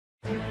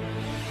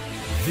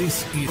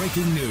This is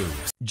breaking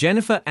news.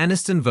 Jennifer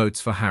Aniston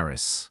votes for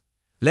Harris.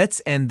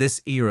 Let's end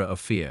this era of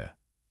fear.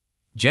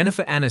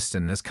 Jennifer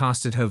Aniston has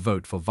casted her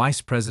vote for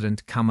Vice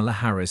President Kamala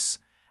Harris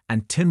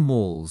and Tim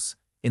Walz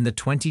in the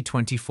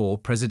 2024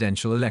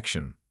 presidential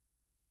election.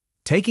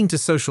 Taking to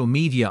social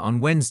media on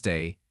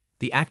Wednesday,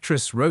 the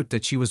actress wrote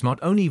that she was not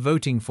only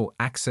voting for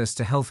access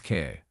to health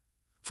care,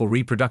 for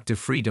reproductive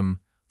freedom,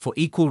 for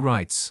equal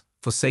rights,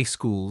 for safe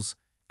schools,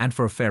 and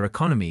for a fair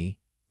economy,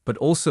 but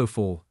also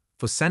for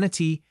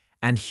sanity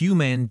and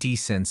humane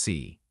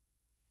decency.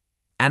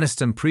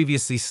 Aniston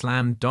previously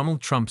slammed Donald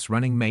Trump's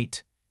running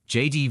mate,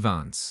 J.D.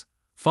 Vance,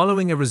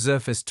 following a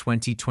resurfaced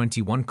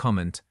 2021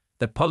 comment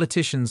that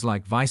politicians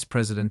like Vice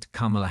President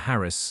Kamala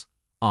Harris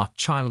are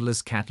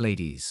childless cat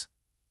ladies.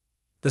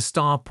 The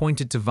star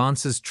pointed to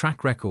Vance's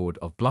track record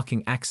of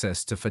blocking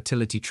access to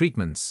fertility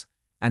treatments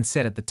and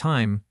said at the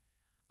time,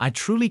 "I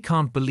truly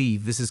can't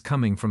believe this is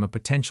coming from a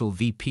potential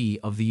VP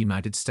of the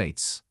United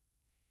States."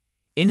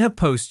 In her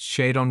post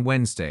shared on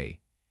Wednesday,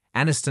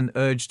 Aniston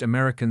urged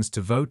Americans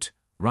to vote,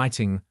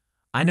 writing,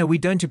 "I know we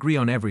don't agree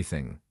on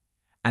everything,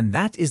 and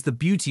that is the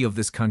beauty of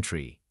this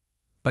country.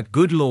 But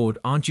good Lord,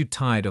 aren't you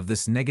tired of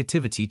this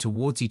negativity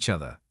towards each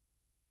other?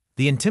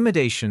 The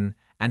intimidation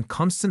and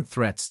constant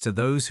threats to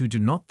those who do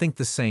not think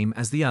the same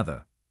as the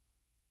other."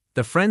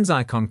 The Friends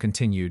icon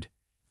continued,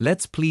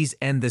 "Let's please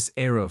end this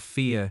era of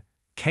fear,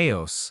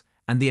 chaos,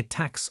 and the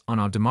attacks on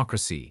our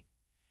democracy,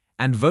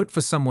 and vote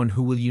for someone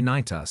who will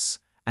unite us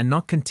and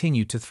not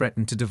continue to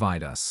threaten to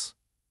divide us."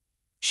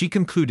 She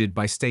concluded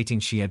by stating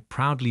she had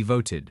proudly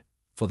voted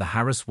for the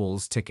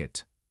Harris-Walz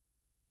ticket.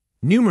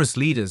 Numerous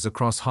leaders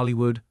across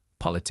Hollywood,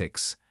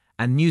 politics,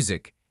 and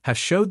music have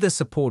showed their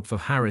support for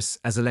Harris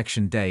as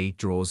Election Day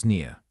draws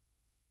near.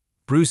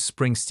 Bruce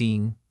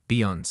Springsteen,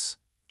 Beyoncé,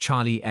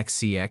 Charli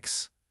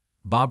XCX,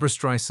 Barbra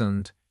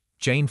Streisand,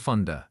 Jane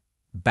Fonda,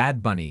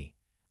 Bad Bunny,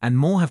 and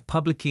more have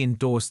publicly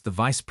endorsed the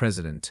vice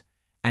president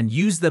and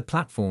used their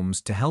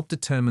platforms to help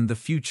determine the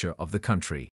future of the country.